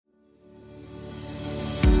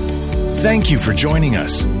Thank you for joining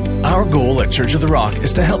us. Our goal at Church of the Rock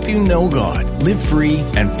is to help you know God, live free,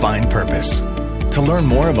 and find purpose. To learn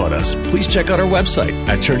more about us, please check out our website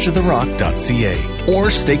at churchoftherock.ca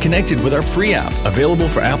or stay connected with our free app available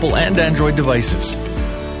for Apple and Android devices.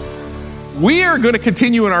 We are going to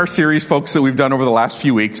continue in our series, folks, that we've done over the last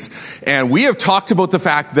few weeks. And we have talked about the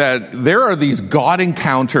fact that there are these God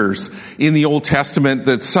encounters in the Old Testament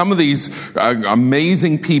that some of these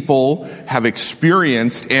amazing people have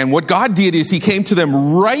experienced. And what God did is he came to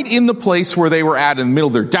them right in the place where they were at, in the middle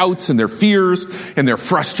of their doubts and their fears and their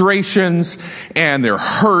frustrations and their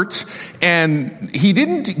hurt. And he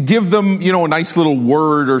didn't give them, a nice little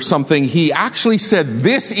word or something. He actually said,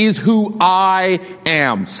 "This is who I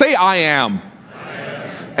am." Say, "I am."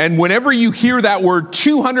 And whenever you hear that word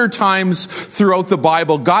 200 times throughout the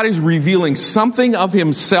Bible, God is revealing something of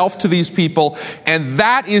himself to these people, and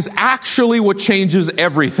that is actually what changes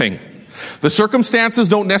everything. The circumstances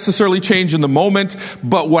don't necessarily change in the moment,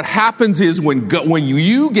 but what happens is when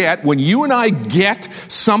you and I get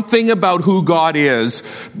something about who God is,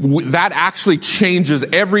 that actually changes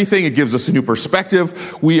everything. It gives us a new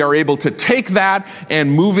perspective. We are able to take that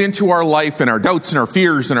and move into our life and our doubts and our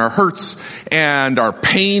fears and our hurts and our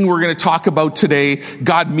pain we're going to talk about today.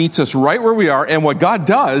 God meets us right where we are, and what God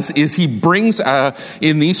does is he brings,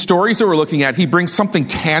 in these stories that we're looking at, he brings something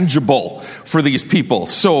tangible for these people.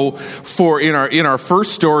 So, in our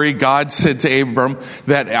first story, God said to Abram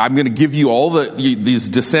that I'm going to give you all these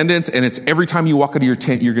descendants, and it's every time you walk out of your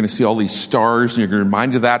tent, you're going to see all these stars, and you're going to be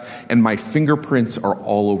reminded of that, and my fingerprints are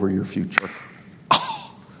all over your future.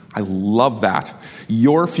 Oh, I love that.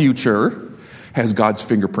 Your future has God's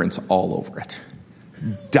fingerprints all over it.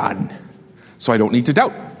 Done. So I don't need to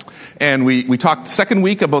doubt. And we talked second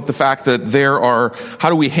week about the fact that how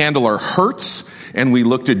do we handle our hurts? And we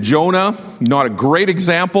looked at Jonah, not a great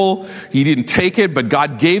example. He didn't take it, but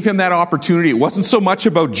God gave him that opportunity. It wasn't so much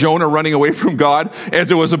about Jonah running away from God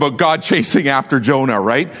as it was about God chasing after Jonah,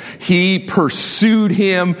 right? He pursued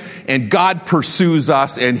him, and God pursues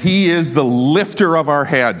us, and he is the lifter of our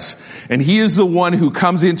heads. And he is the one who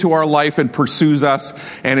comes into our life and pursues us.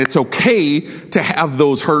 And it's okay to have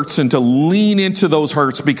those hurts and to lean into those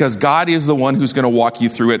hurts because God is the one who's going to walk you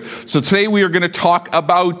through it. So today we are going to talk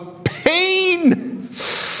about pain.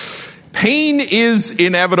 Pain is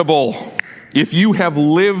inevitable. If you have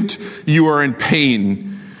lived, you are in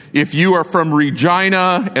pain. If you are from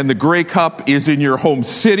Regina and the Grey Cup is in your home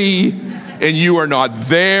city and you are not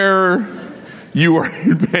there, you are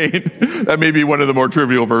in pain. That may be one of the more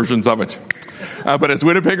trivial versions of it. But as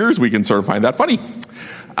Winnipeggers, we can sort of find that funny.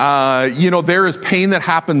 There is pain that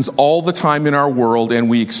happens all the time in our world, and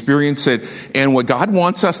we experience it. And what God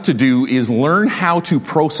wants us to do is learn how to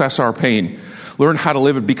process our pain. Learn how to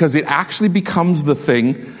live it, because it actually becomes the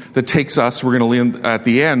thing that takes us, we're going to learn at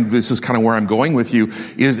the end, this is kind of where I'm going with you,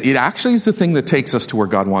 is it actually is the thing that takes us to where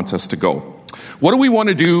God wants us to go. What do we want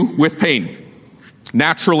to do with pain?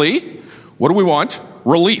 Naturally, what do we want?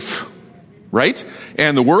 Relief, right?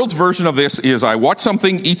 And the world's version of this is I watch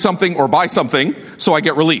something, eat something, or buy something, so I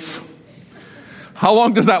get relief. How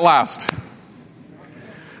long does that last?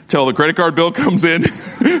 Till the credit card bill comes in,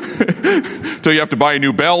 till you have to buy a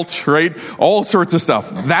new belt, right? All sorts of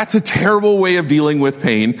stuff. That's a terrible way of dealing with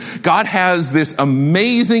pain. God has this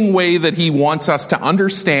amazing way that he wants us to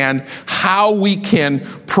understand how we can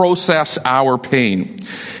process our pain.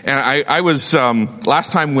 And I was,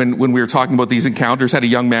 last time when we were talking about these encounters, had a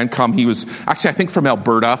young man come. He was actually, I think, from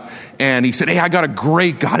Alberta. And he said, "Hey, I got a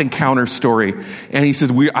great God encounter story." And he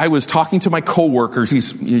said, I was talking to my coworkers.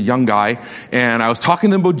 He's a young guy. And I was talking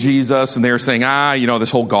to them about Jesus. And they were saying, this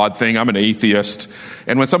whole God thing, I'm an atheist.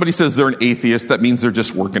 And when somebody says they're an atheist, that means they're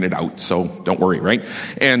just working it out. So don't worry, right?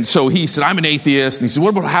 And so he said, "I'm an atheist." And he said, "What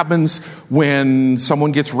about what happens when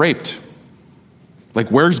someone gets raped? Like,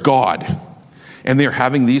 where's God?" And they're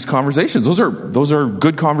having these conversations. Those are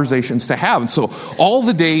good conversations to have. And so all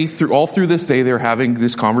through this day, they're having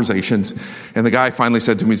these conversations. And the guy finally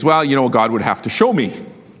said to me, "Well, God would have to show me."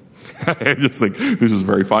 I just think this is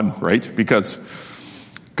very fun, right? Because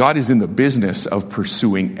God is in the business of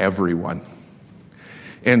pursuing everyone.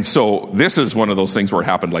 And so this is one of those things where it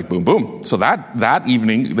happened like boom, boom. So that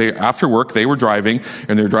evening, after work, they were driving,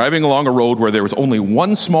 and they're driving along a road where there was only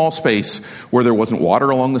one small space where there wasn't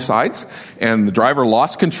water along the sides. And the driver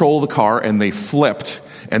lost control of the car, and they flipped,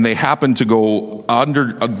 and they happened to go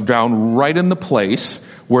down right in the place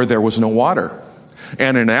where there was no water.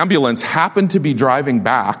 And an ambulance happened to be driving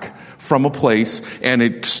back from a place, and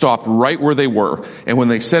it stopped right where they were. And when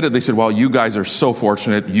they said it, they said, well, you guys are so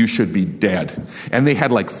fortunate, you should be dead. And they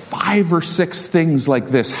had like 5 or 6 things like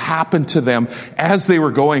this happen to them as they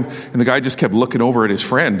were going, and the guy just kept looking over at his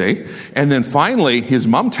friend, And then finally, his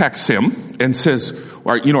mom texts him and says,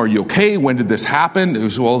 are you okay? When did this happen? It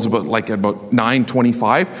was about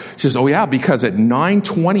 9:25. She says, oh yeah, because at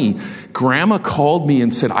 9:20, Grandma called me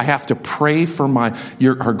and said, I have to pray for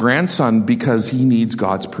our grandson because he needs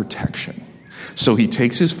God's protection. So he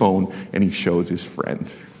takes his phone and he shows his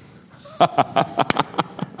friend.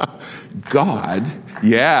 God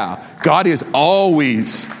is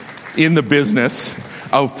always in the business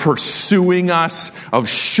of pursuing us, of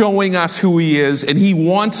showing us who he is, and he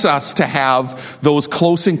wants us to have those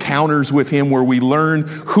close encounters with him where we learn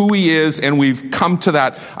who he is, and we've come to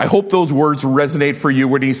that. I hope those words resonate for you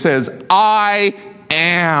when he says, I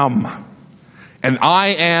am. And I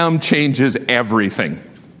am changes everything.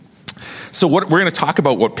 So we're going to talk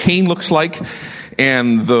about what pain looks like,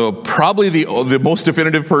 and probably the most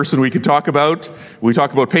definitive person we could talk about, we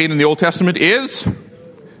talk about pain in the Old Testament, is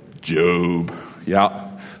Job.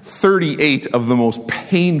 Yeah, 38 of the most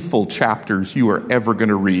painful chapters you are ever going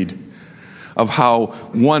to read of how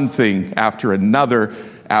one thing after another,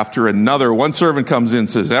 one servant comes in and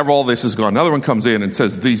says, all this is gone. Another one comes in and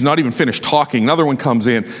says, he's not even finished talking. Another one comes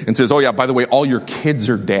in and says, oh yeah, by the way, all your kids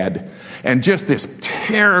are dead. And just this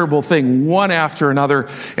terrible thing, one after another.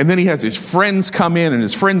 And then he has his friends come in, and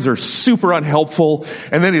his friends are super unhelpful.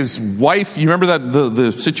 And then his wife, you remember that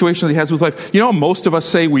the situation that he has with his wife? You know, most of us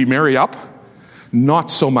say we marry up.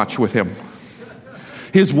 Not so much with him.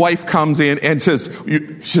 His wife comes in and says,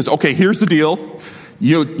 okay, here's the deal.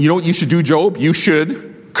 You know what you should do, Job? You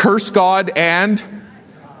should curse God and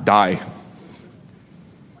die.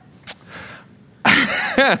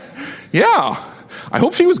 Yeah. I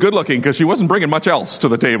hope she was good looking because she wasn't bringing much else to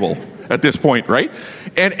the table at this point, right?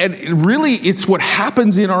 And really, it's what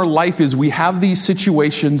happens in our life is we have these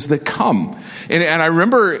situations that come. And I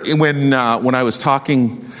remember when I was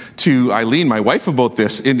talking to Eileen, my wife, about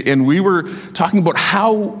this, and we were talking about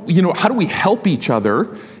how do we help each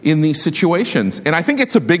other in these situations? And I think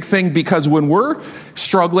it's a big thing because when we're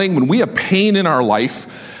struggling, when we have pain in our life,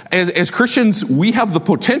 as Christians, we have the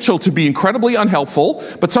potential to be incredibly unhelpful,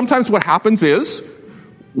 but sometimes what happens is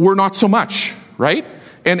we're not so much, right?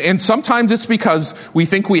 And sometimes it's because we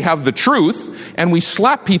think we have the truth and we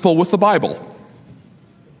slap people with the Bible.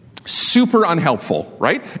 Super unhelpful,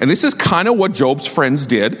 right? And this is kind of what Job's friends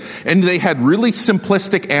did, and they had really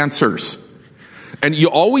simplistic answers. And you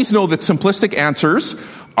always know that simplistic answers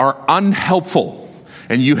are unhelpful.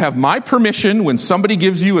 And you have my permission when somebody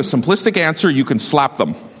gives you a simplistic answer, you can slap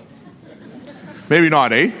them. Maybe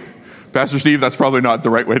not, Pastor Steve, that's probably not the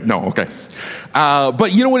right way. No, okay.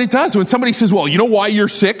 But you know what it does? When somebody says, well, you know why you're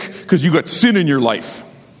sick? Because you got sin in your life.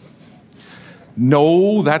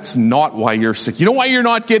 No, that's not why you're sick. You know why you're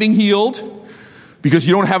not getting healed? Because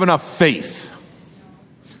you don't have enough faith.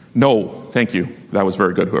 No, thank you. That was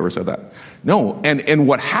very good, whoever said that. No, and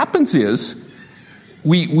what happens is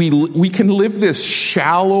we can live this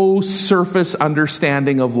shallow surface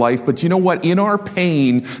understanding of life, but you know what? In our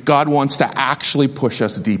pain, God wants to actually push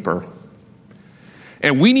us deeper.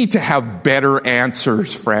 And we need to have better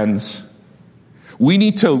answers, friends. We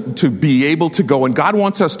need to be able to go, and God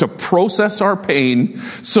wants us to process our pain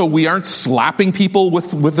so we aren't slapping people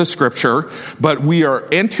with the scripture, but we are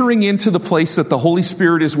entering into the place that the Holy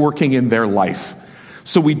Spirit is working in their life.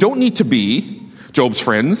 So we don't need to be Job's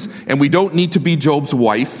friends, and we don't need to be Job's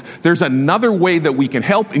wife. There's another way that we can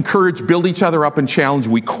help, encourage, build each other up, and challenge.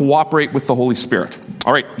 We cooperate with the Holy Spirit.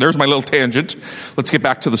 All right, there's my little tangent. Let's get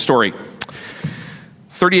back to the story.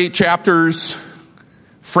 38 chapters,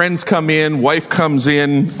 friends come in, wife comes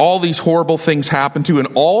in, all these horrible things happen to, and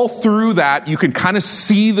all through that, you can kind of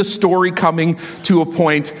see the story coming to a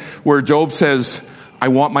point where Job says, I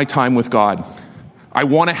want my time with God. I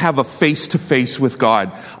want to have a face-to-face with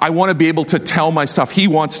God. I want to be able to tell my stuff. He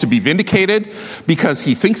wants to be vindicated because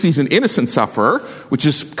he thinks he's an innocent sufferer, which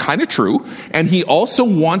is kind of true. And he also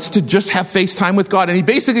wants to just have face time with God. And he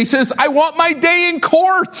basically says, I want my day in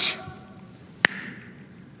court.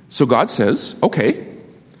 So God says, okay,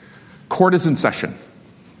 court is in session.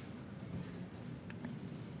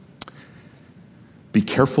 Be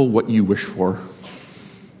careful what you wish for.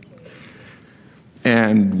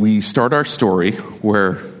 And we start our story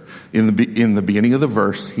where in the beginning of the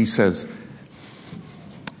verse, he says,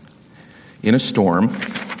 in a storm,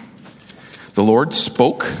 the Lord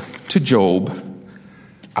spoke to Job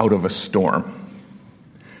out of a storm.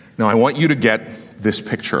 Now, I want you to get this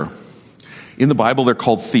picture. In the Bible, they're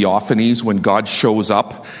called theophanies, when God shows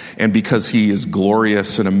up, and because he is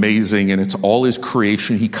glorious and amazing and it's all his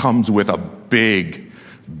creation, he comes with a big,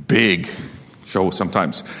 big show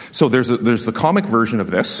sometimes. So there's the comic version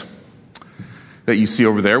of this that you see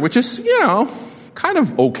over there, which is, kind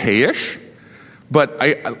of okay-ish. But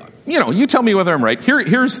you tell me whether I'm right.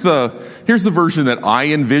 Here's the version that I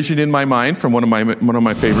envision in my mind from one of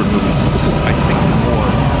my favorite movies. This is, I think, more.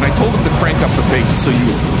 And I told him to crank up the bass so you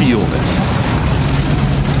would feel this.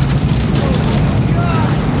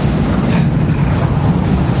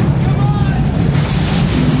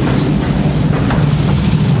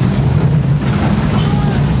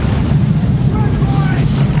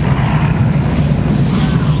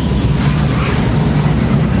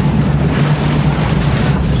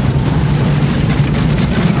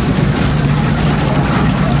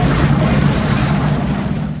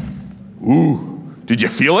 Ooh, did you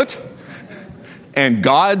feel it? And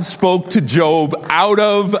God spoke to Job out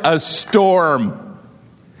of a storm.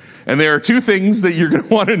 And there are two things that you're going to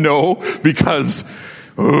want to know because,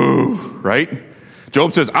 right?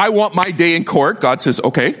 Job says, I want my day in court. God says,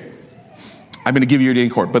 okay, I'm going to give you your day in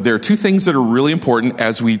court. But there are two things that are really important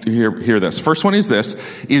as we hear this. First one is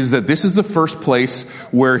that this is the first place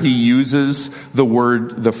where he uses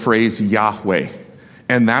the phrase Yahweh.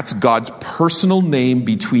 And that's God's personal name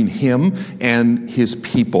between him and his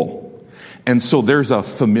people. And so there's a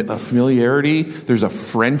familiarity, there's a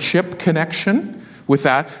friendship connection with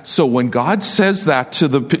that. So when God says that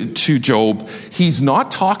to Job, he's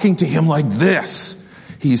not talking to him like this.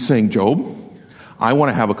 He's saying, Job, I want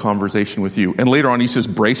to have a conversation with you. And later on he says,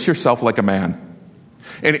 brace yourself like a man.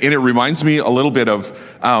 And it reminds me a little bit of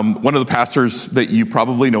one of the pastors that you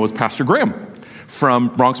probably know is Pastor Graham from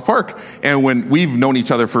Bronx Park. And when we've known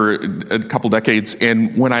each other for a couple decades,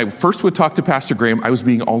 and when I first would talk to Pastor Graham, I was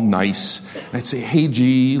being all nice. And I'd say, hey,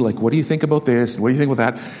 G, what do you think about this? What do you think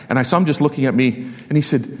about that? And I saw him just looking at me, and he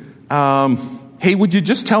said, hey, would you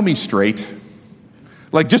just tell me straight?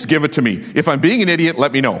 Just give it to me. If I'm being an idiot,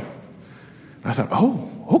 let me know. And I thought,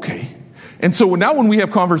 oh, okay. And so now when we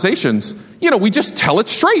have conversations, we just tell it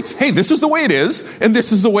straight. Hey, this is the way it is, and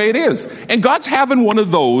this is the way it is. And God's having one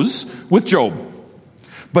of those with Job.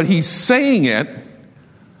 But he's saying it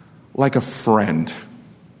like a friend.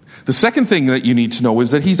 The second thing that you need to know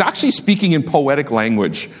is that he's actually speaking in poetic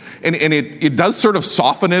language. And it does sort of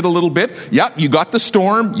soften it a little bit. Yep, you got the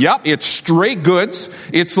storm. Yep, it's straight goods.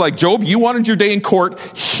 It's like, Job, you wanted your day in court.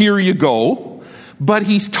 Here you go. But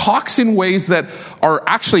he talks in ways that are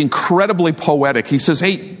actually incredibly poetic. He says,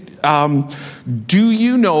 hey,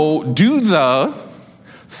 do the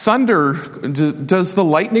thunder, does the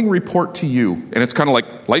lightning report to you? And it's kind of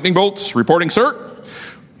like, lightning bolts reporting, sir.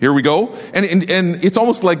 Here we go. And it's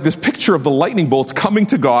almost like this picture of the lightning bolts coming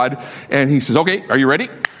to God. And he says, okay, are you ready?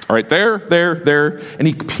 All right, there. And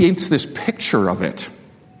he paints this picture of it.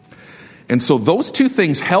 And so those two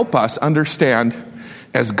things help us understand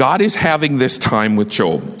as God is having this time with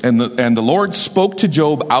Job. And the Lord spoke to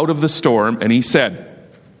Job out of the storm, and he said,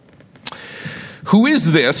 who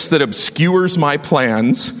is this that obscures my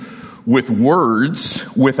plans with words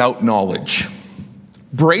without knowledge?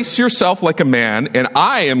 Brace yourself like a man, and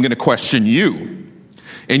I am going to question you,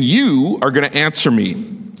 and you are going to answer me.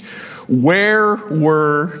 Where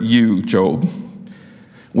were you, Job,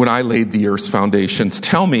 when I laid the earth's foundations?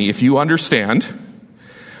 Tell me if you understand.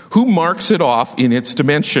 Who marks it off in its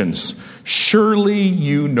dimensions? Surely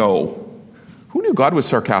you know. Who knew God was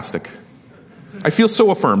sarcastic? I feel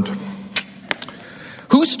so affirmed.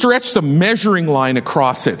 Who stretched a measuring line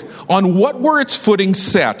across it? On what were its footings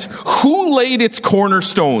set? Who laid its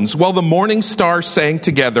cornerstones while the morning stars sang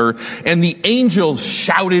together and the angels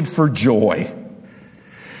shouted for joy?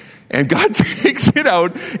 And God takes it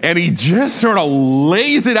out and he just sort of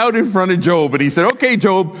lays it out in front of Job. And he said, okay,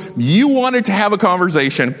 Job, you wanted to have a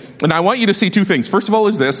conversation. And I want you to see two things. First of all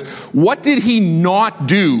is this. What did he not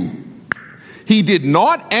do? He did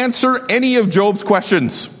not answer any of Job's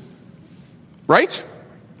questions. Right?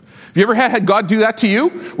 Have you ever had God do that to you?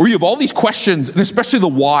 Where you have all these questions, and especially the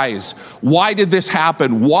whys. Why did this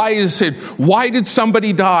happen? Why did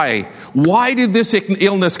somebody die? Why did this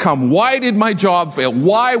illness come? Why did my job fail?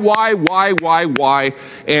 Why?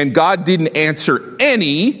 And God didn't answer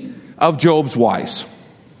any of Job's whys.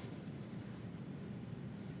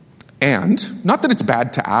 And, not that it's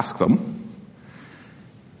bad to ask them,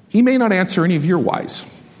 he may not answer any of your whys.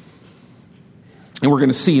 And we're going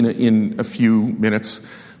to see in a few minutes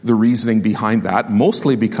the reasoning behind that,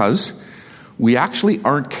 mostly because we actually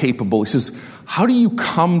aren't capable. He says, how do you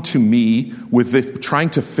come to me with this, trying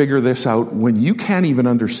to figure this out when you can't even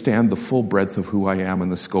understand the full breadth of who I am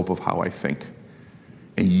and the scope of how I think?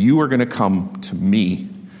 and you are going to come to me.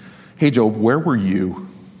 Hey, Job, where were you?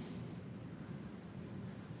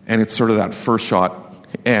 And it's sort of that first shot.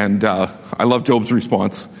 And I love Job's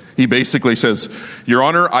response. He basically says, Your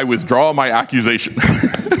Honor, I withdraw my accusation.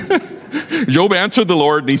 Job answered the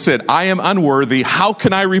Lord and he said, I am unworthy. How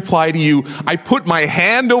can I reply to you? I put my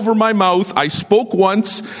hand over my mouth. I spoke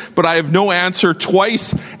once, but I have no answer,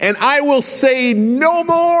 twice, and I will say no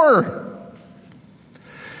more.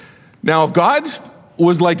 Now, if God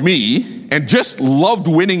was like me and just loved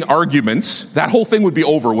winning arguments, that whole thing would be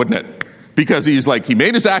over, wouldn't it? Because he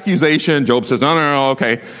made his accusation. Job says, no,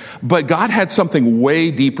 okay. But God had something way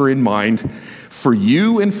deeper in mind for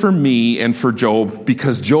you and for me and for Job,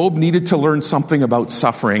 because Job needed to learn something about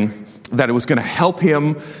suffering that it was going to help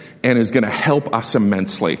him and is going to help us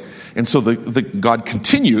immensely. And so God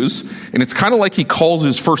continues, and it's kind of like he calls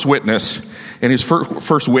his first witness, and his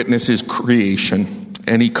first witness is creation.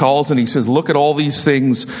 And he calls and he says, look at all these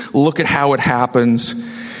things, look at how it happens.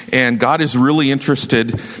 And God is really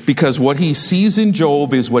interested, because what he sees in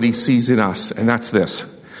Job is what he sees in us. And that's this.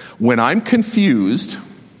 When I'm confused,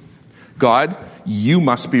 God, you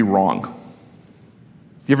must be wrong.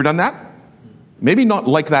 You ever done that? Maybe not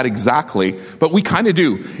like that exactly, but we kind of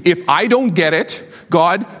do. If I don't get it,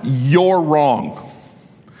 God, you're wrong.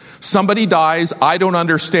 Somebody dies, I don't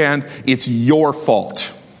understand, it's your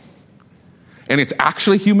fault. And it's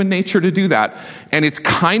actually human nature to do that. And it's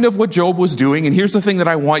kind of what Job was doing. And here's the thing that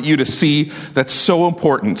I want you to see that's so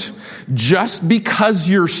important. Just because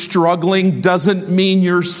you're struggling doesn't mean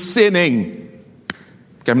you're sinning.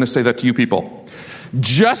 Okay, I'm going to say that to you people.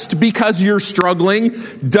 Just because you're struggling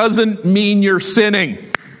doesn't mean you're sinning.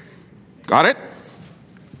 Got it?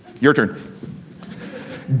 Your turn.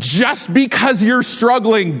 Just because you're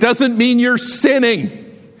struggling doesn't mean you're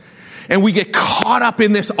sinning. And we get caught up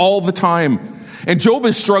in this all the time. And Job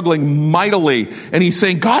is struggling mightily, and he's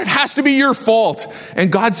saying, God, it has to be your fault.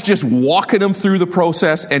 And God's just walking him through the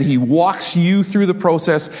process, and he walks you through the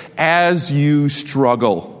process as you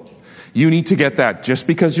struggle. You need to get that. Just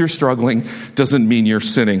because you're struggling doesn't mean you're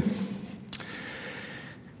sinning.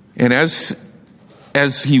 And as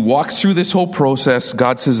he walks through this whole process,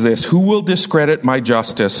 God says this, who will discredit my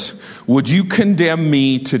justice? Would you condemn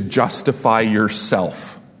me to justify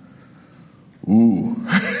yourself? Ooh,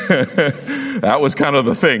 that was kind of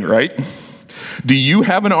the thing, right? Do you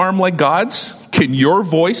have an arm like God's? Can your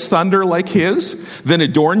voice thunder like his? Then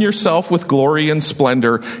adorn yourself with glory and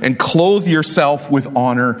splendor and clothe yourself with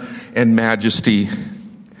honor and majesty.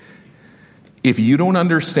 If you don't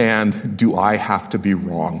understand, do I have to be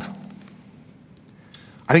wrong?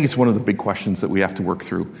 I think it's one of the big questions that we have to work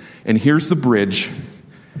through. And here's the bridge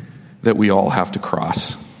that we all have to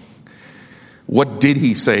cross. What did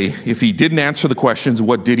he say? If he didn't answer the questions,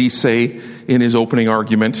 what did he say in his opening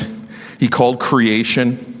argument? He called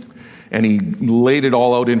creation, and he laid it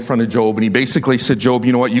all out in front of Job. And he basically said, Job,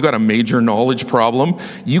 you know what? You got a major knowledge problem.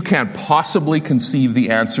 You can't possibly conceive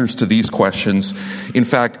the answers to these questions. In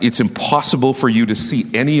fact, it's impossible for you to see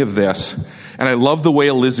any of this. And I love the way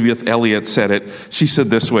Elizabeth Elliot said it. She said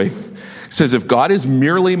this way. It says, if God is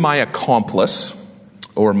merely my accomplice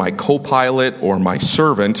or my co-pilot or my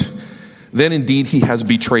servant, then indeed he has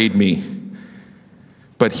betrayed me.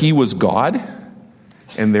 But he was God,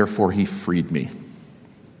 and therefore he freed me.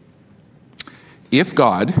 If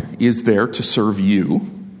God is there to serve you,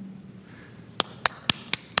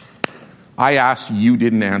 I asked, you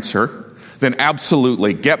didn't answer, then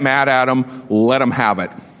absolutely, get mad at him, let him have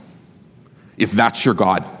it. If that's your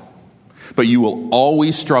God. But you will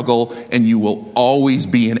always struggle, and you will always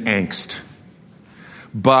be in angst.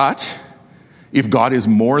 But if God is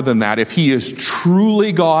more than that, if he is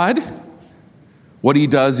truly God, what he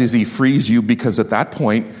does is he frees you, because at that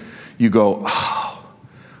point you go, oh,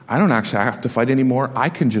 I don't actually have to fight anymore. I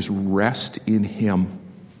can just rest in him.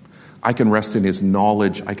 I can rest in his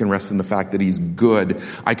knowledge. I can rest in the fact that he's good.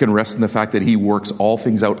 I can rest in the fact that he works all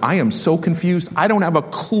things out. I am so confused. I don't have a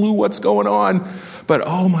clue what's going on. But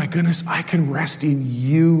oh my goodness, I can rest in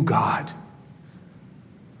you, God.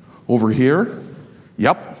 Over here,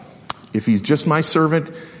 yep. If he's just my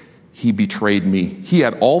servant, he betrayed me. He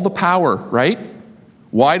had all the power, right?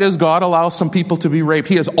 Why does God allow some people to be raped?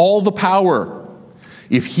 He has all the power.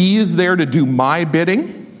 If he is there to do my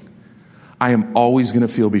bidding, I am always going to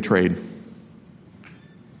feel betrayed.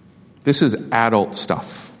 This is adult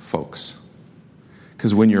stuff, folks.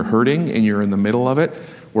 Because when you're hurting and you're in the middle of it,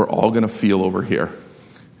 we're all going to feel over here.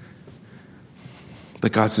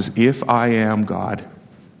 But God says, if I am God,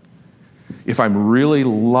 if I'm really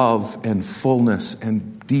love and fullness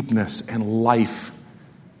and deepness and life,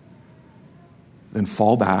 then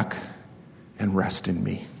fall back and rest in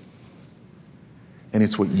me. And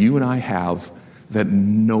it's what you and I have that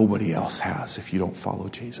nobody else has if you don't follow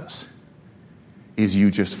Jesus. Is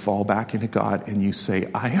you just fall back into God and you say,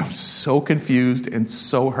 I am so confused and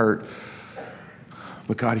so hurt,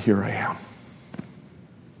 but God, here I am.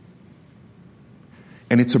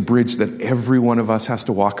 And it's a bridge that every one of us has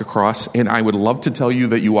to walk across. And I would love to tell you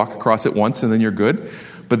that you walk across it once and then you're good.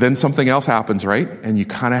 But then something else happens, right? And you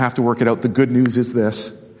kind of have to work it out. The good news is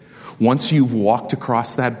this. Once you've walked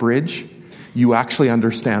across that bridge, you actually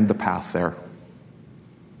understand the path there.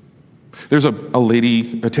 There's a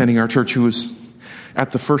lady attending our church who was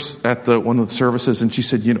at one of the services, and she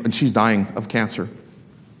said, and she's dying of cancer.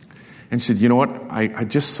 And she said, you know what? I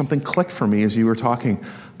just, something clicked for me as you were talking.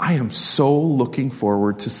 I am so looking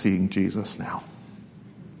forward to seeing Jesus now.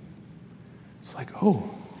 It's like, oh,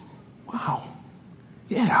 wow.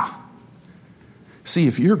 Yeah. See,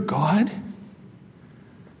 if you're God,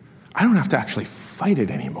 I don't have to actually fight it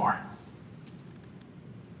anymore.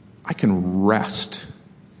 I can rest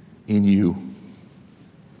in you.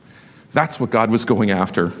 That's what God was going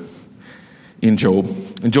after in Job.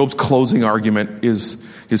 And Job's closing argument is,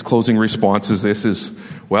 his closing response is this,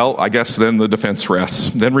 well, I guess then the defense rests.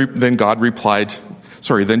 Then Job replied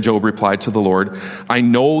to the Lord, I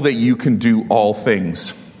know that you can do all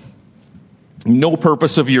things. No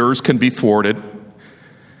purpose of yours can be thwarted.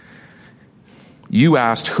 You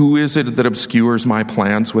asked, who is it that obscures my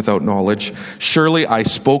plans without knowledge? Surely I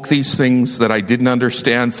spoke these things that I didn't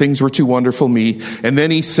understand. Things were too wonderful for me. And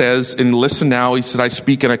then he says, and listen now, he said, I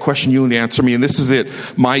speak and I question you and answer me. And this is it.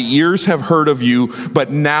 My ears have heard of you,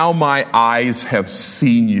 but now my eyes have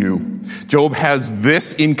seen you. Job has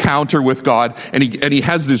this encounter with God, and he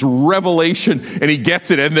has this revelation, and he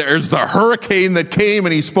gets it. And there's the hurricane that came,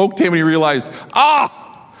 and he spoke to him, and he realized,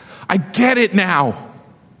 I get it now.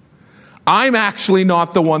 I'm actually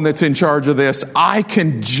not the one that's in charge of this. I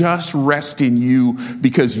can just rest in you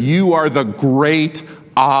because you are the great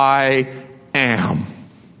I am.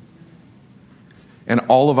 And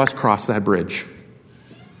all of us cross that bridge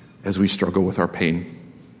as we struggle with our pain.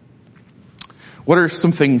 What are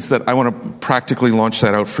some things that I want to practically launch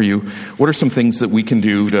that out for you? What are some things that we can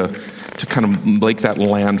do to kind of make that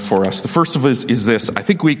land for us? The first of us is this. I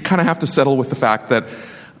think we kind of have to settle with the fact that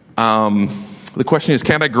the question is,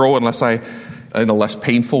 can I grow in a less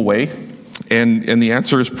painful way? And the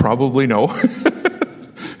answer is probably no.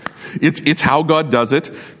 It's how God does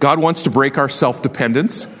it. God wants to break our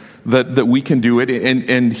self-dependence, that we can do it.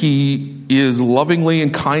 And he is lovingly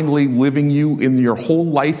and kindly living you in your whole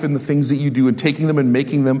life and the things that you do and taking them and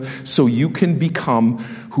making them so you can become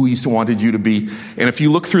who he's wanted you to be. And if you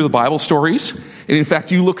look through the Bible stories, and in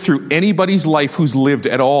fact, you look through anybody's life who's lived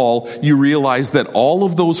at all, you realize that all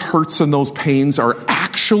of those hurts and those pains are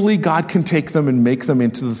actually, God can take them and make them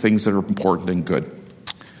into the things that are important and good.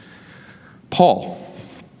 Paul,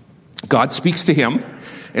 God speaks to him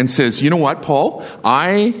and says, you know what, Paul,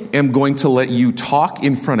 I am going to let you talk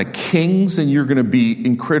in front of kings, and you're going to be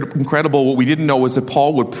incredible. What we didn't know was that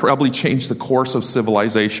Paul would probably change the course of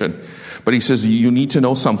civilization. But he says, you need to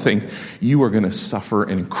know something. You are going to suffer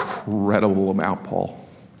an incredible amount, Paul.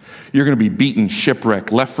 You're going to be beaten,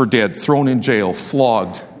 shipwrecked, left for dead, thrown in jail,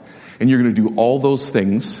 flogged. And you're going to do all those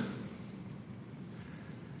things.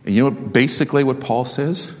 And you know basically what Paul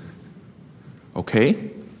says?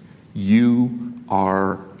 Okay, you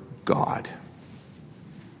are God.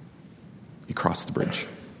 He crossed the bridge.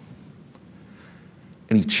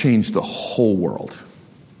 And he changed the whole world.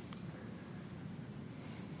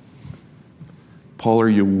 Paul, are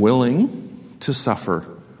you willing to suffer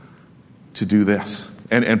to do this?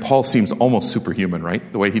 And Paul seems almost superhuman,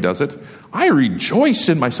 right? The way he does it. I rejoice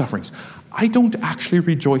in my sufferings. I don't actually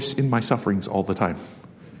rejoice in my sufferings all the time.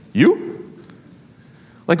 You?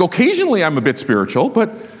 Like occasionally I'm a bit spiritual,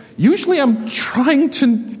 but usually I'm trying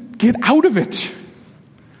to get out of it.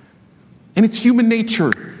 And it's human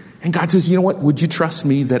nature. And God says, you know what? Would you trust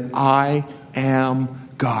me that I am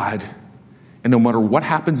God? And no matter what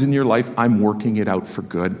happens in your life, I'm working it out for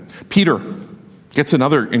good. Peter gets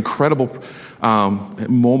another incredible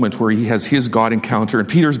moment where he has his God encounter. And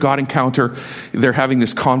Peter's God encounter, they're having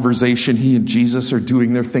this conversation. He and Jesus are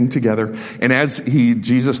doing their thing together. And as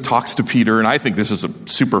Jesus talks to Peter, and I think this is a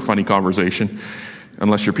super funny conversation,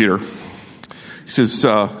 unless you're Peter. He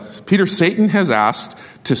says, Peter, Satan has asked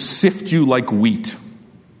to sift you like wheat.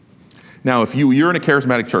 Now, if you're in a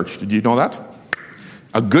charismatic church, did you know that?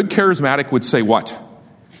 A good charismatic would say what?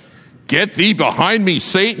 Get thee behind me,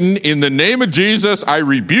 Satan. In the name of Jesus, I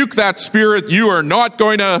rebuke that spirit. You are not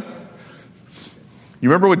going to... You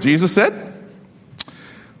remember what Jesus said?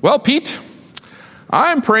 Well, Pete,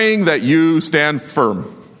 I'm praying that you stand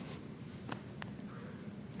firm.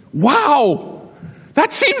 Wow!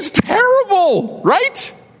 That seems terrible,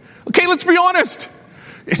 right? Okay, let's be honest.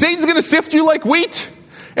 Satan's going to sift you like wheat.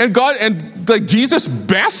 And God, and like Jesus'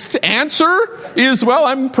 best answer is, well,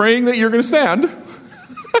 I'm praying that you're going to stand.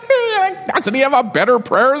 Doesn't he have a better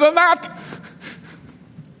prayer than that?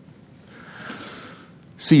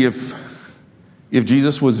 See, if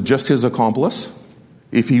Jesus was just his accomplice,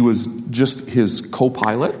 if he was just his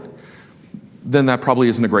co-pilot, then that probably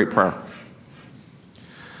isn't a great prayer.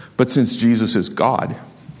 But since Jesus is God,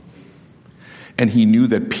 and he knew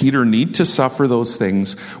that Peter need to suffer those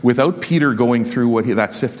things, without Peter going through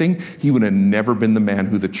that sifting, he would have never been the man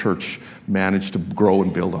who the church managed to grow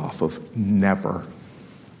and build off of. Never.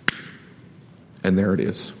 And there it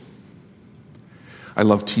is. I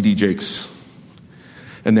love T.D. Jakes'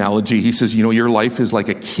 analogy. He says, your life is like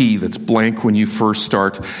a key that's blank when you first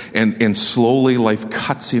start, and slowly life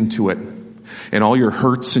cuts into it. And all your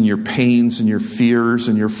hurts and your pains and your fears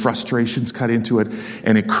and your frustrations cut into it.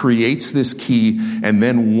 And it creates this key. And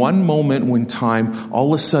then one moment when time,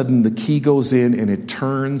 all of a sudden the key goes in and it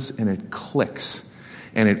turns and it clicks.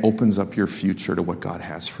 And it opens up your future to what God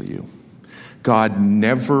has for you. God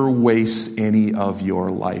never wastes any of your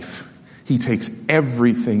life. He takes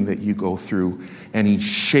everything that you go through and he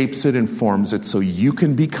shapes it and forms it so you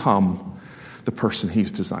can become the person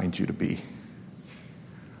he's designed you to be.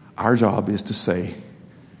 Our job is to say,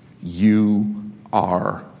 you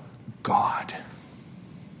are God.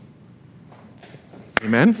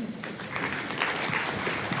 Amen?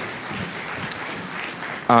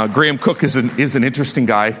 Graham Cook is an interesting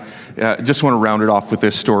guy. Just want to round it off with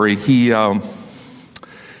this story. He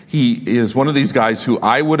is one of these guys who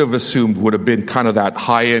I would have assumed would have been kind of that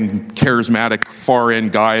high-end, charismatic,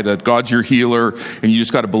 far-end guy that God's your healer and you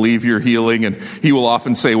just got to believe you're healing. And he will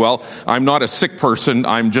often say, well, I'm not a sick person.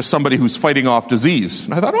 I'm just somebody who's fighting off disease.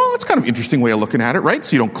 And I thought, that's kind of an interesting way of looking at it, right?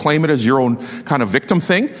 So you don't claim it as your own kind of victim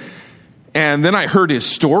thing. And then I heard his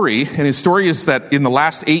story, and his story is that in the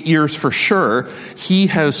last 8 years for sure, he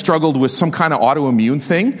has struggled with some kind of autoimmune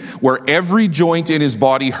thing where every joint in his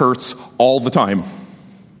body hurts all the time.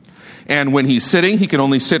 And when he's sitting, he can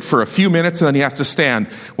only sit for a few minutes and then he has to stand.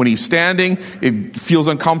 When he's standing, it feels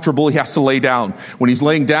uncomfortable, he has to lay down. When he's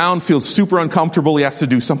laying down, feels super uncomfortable, he has to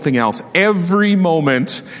do something else. Every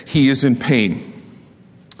moment, he is in pain.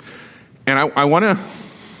 And I want to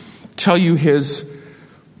tell you his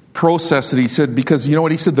process that he said, because you know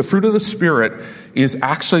what he said? The fruit of the Spirit is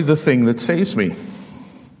actually the thing that saves me.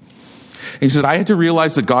 He said, I had to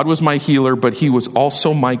realize that God was my healer, but he was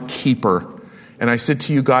also my keeper. And I said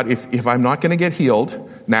to you, God, if I'm not going to get healed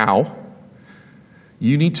now,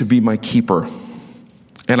 you need to be my keeper.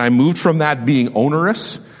 And I moved from that being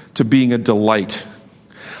onerous to being a delight.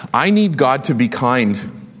 I need God to be kind.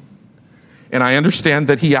 And I understand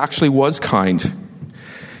that he actually was kind.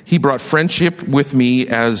 He brought friendship with me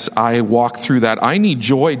as I walked through that. I need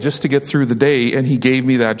joy just to get through the day, and he gave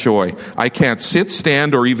me that joy. I can't sit,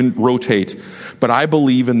 stand, or even rotate, but I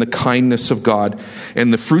believe in the kindness of God.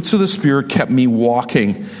 And the fruits of the Spirit kept me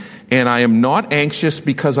walking. And I am not anxious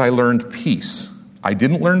because I learned peace. I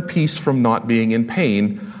didn't learn peace from not being in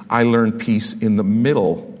pain. I learned peace in the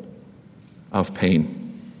middle of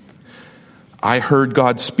pain. I heard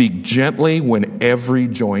God speak gently when every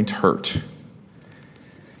joint hurt.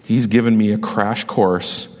 He's given me a crash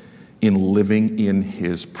course in living in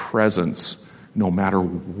his presence, no matter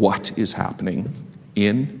what is happening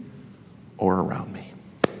in or around me.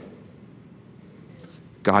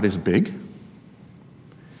 God is big.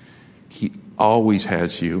 He always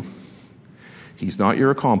has you. He's not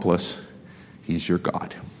your accomplice. He's your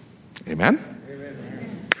God. Amen?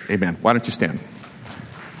 Amen. Amen. Why don't you stand?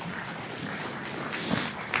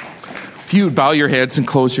 If you would bow your heads and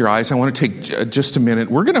close your eyes, I want to take just a minute.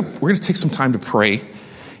 We're gonna take some time to pray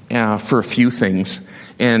for a few things.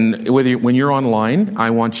 And when you're online,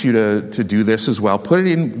 I want you to do this as well. Put it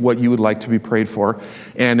in what you would like to be prayed for.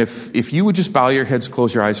 And if you would just bow your heads,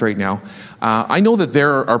 close your eyes right now. I know that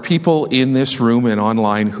there are people in this room and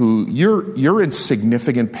online who you're in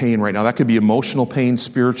significant pain right now. That could be emotional pain,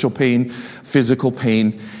 spiritual pain, physical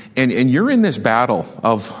pain. And you're in this battle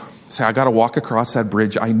of, say, I got to walk across that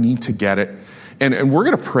bridge. I need to get it. And we're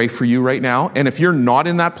going to pray for you right now. And if you're not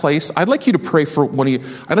in that place, I'd like you to pray for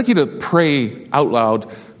I'd like you to pray out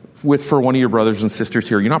loud for one of your brothers and sisters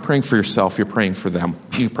here. You're not praying for yourself. You're praying for them.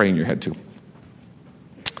 You can pray in your head too.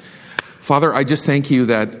 Father, I just thank you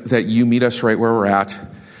that you meet us right where we're at.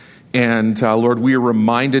 And Lord, we are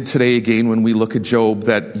reminded today again when we look at Job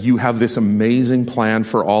that you have this amazing plan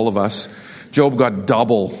for all of us. Job got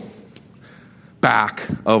double back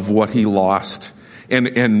of what he lost.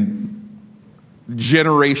 And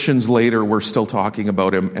generations later, we're still talking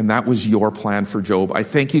about him, and that was your plan for Job. I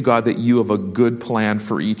thank you, God, that you have a good plan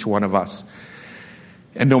for each one of us.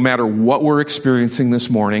 And no matter what we're experiencing this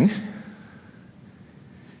morning,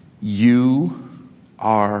 you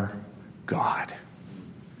are God.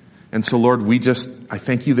 And so, Lord, I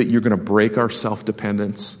thank you that you're going to break our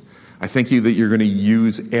self-dependence. I thank you that you're going to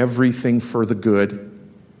use everything for the good.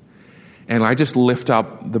 And I just lift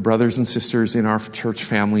up the brothers and sisters in our church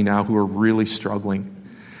family now who are really struggling.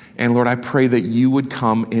 And Lord, I pray that you would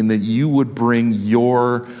come and that you would bring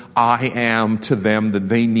your I am to them that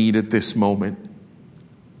they need at this moment.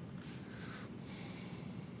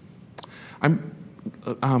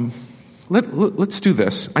 Let's do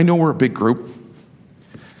this. I know we're a big group,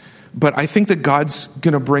 but I think that God's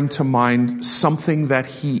going to bring to mind something that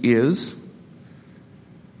he is,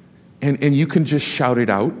 and you can just shout it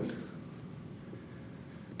out,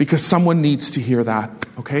 because someone needs to hear that,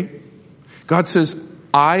 okay? God says,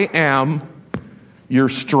 I am your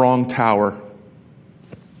strong tower.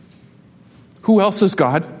 Who else is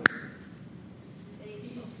God?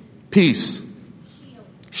 Peace.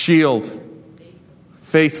 Shield.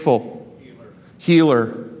 Faithful.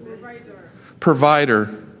 Healer.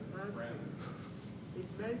 Provider.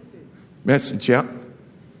 Message, yeah.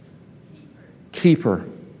 Keeper.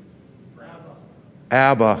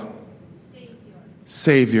 Abba.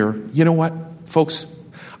 Savior. You know what, folks?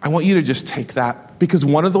 I want you to just take that, because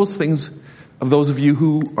one of those things, of those of you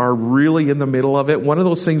who are really in the middle of it, one of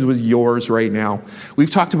those things was yours right now. We've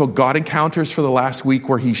talked about God encounters for the last week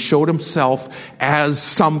where he showed himself as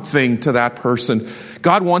something to that person.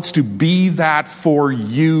 God wants to be that for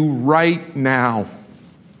you right now.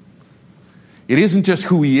 It isn't just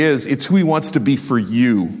who he is, it's who he wants to be for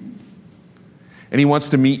you. And he wants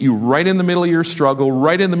to meet you right in the middle of your struggle,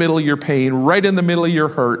 right in the middle of your pain, right in the middle of your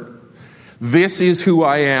hurt. This is who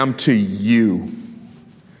I am to you,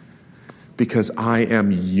 because I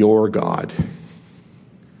am your God.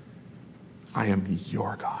 I am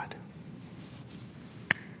your God.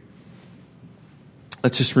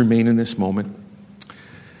 Let's just remain in this moment.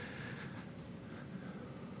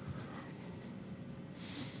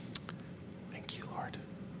 Thank you, Lord.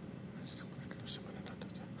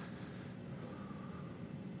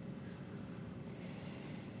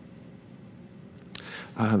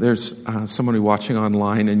 There's somebody watching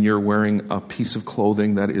online, and you're wearing a piece of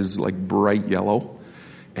clothing that is like bright yellow.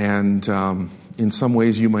 And in some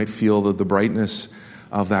ways you might feel that the brightness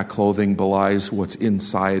of that clothing belies what's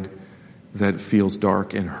inside that feels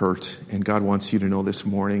dark and hurt. And God wants you to know this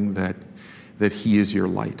morning that he is your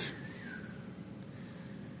light.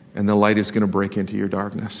 And the light is going to break into your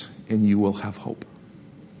darkness, and you will have hope.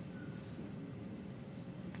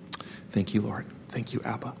 Thank you, Lord. Thank you,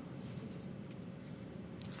 Abba.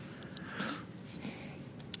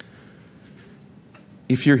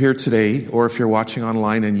 If you're here today, or if you're watching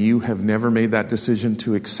online and you have never made that decision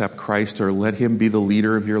to accept Christ or let him be the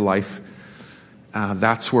leader of your life,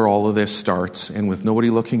 that's where all of this starts. And with nobody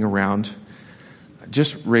looking around,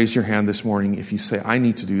 just raise your hand this morning if you say, I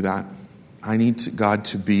need to do that. I need God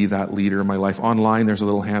to be that leader in my life. Online, there's a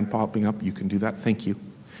little hand popping up. You can do that. Thank you.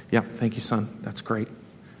 Yeah, thank you, son. That's great.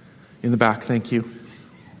 In the back, thank you.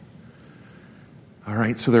 All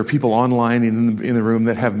right, so there are people online in the room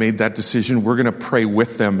that have made that decision. We're going to pray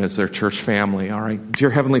with them as their church family. All right,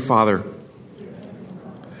 dear Heavenly Father,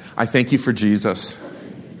 I thank you for Jesus.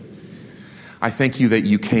 I thank you that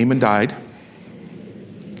you came and died,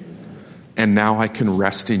 and now I can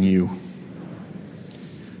rest in you.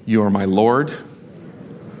 You are my Lord.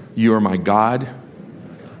 You are my God.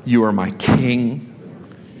 You are my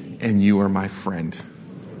King, and you are my friend.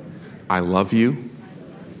 I love you.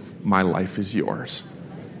 My life is yours.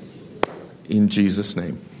 In Jesus'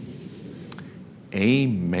 name.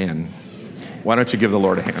 Amen. Why don't you give the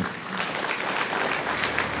Lord a hand?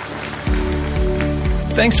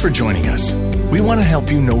 Thanks for joining us. We want to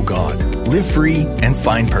help you know God, live free, and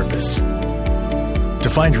find purpose. To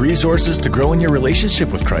find resources to grow in your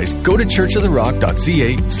relationship with Christ, go to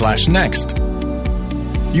churchoftherock.ca/next.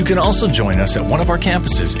 You can also join us at one of our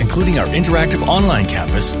campuses, including our interactive online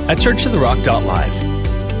campus at churchoftherock.live.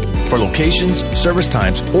 For locations, service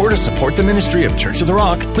times, or to support the ministry of Church of the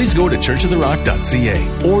Rock, please go to churchoftherock.ca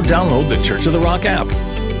or download the Church of the Rock app.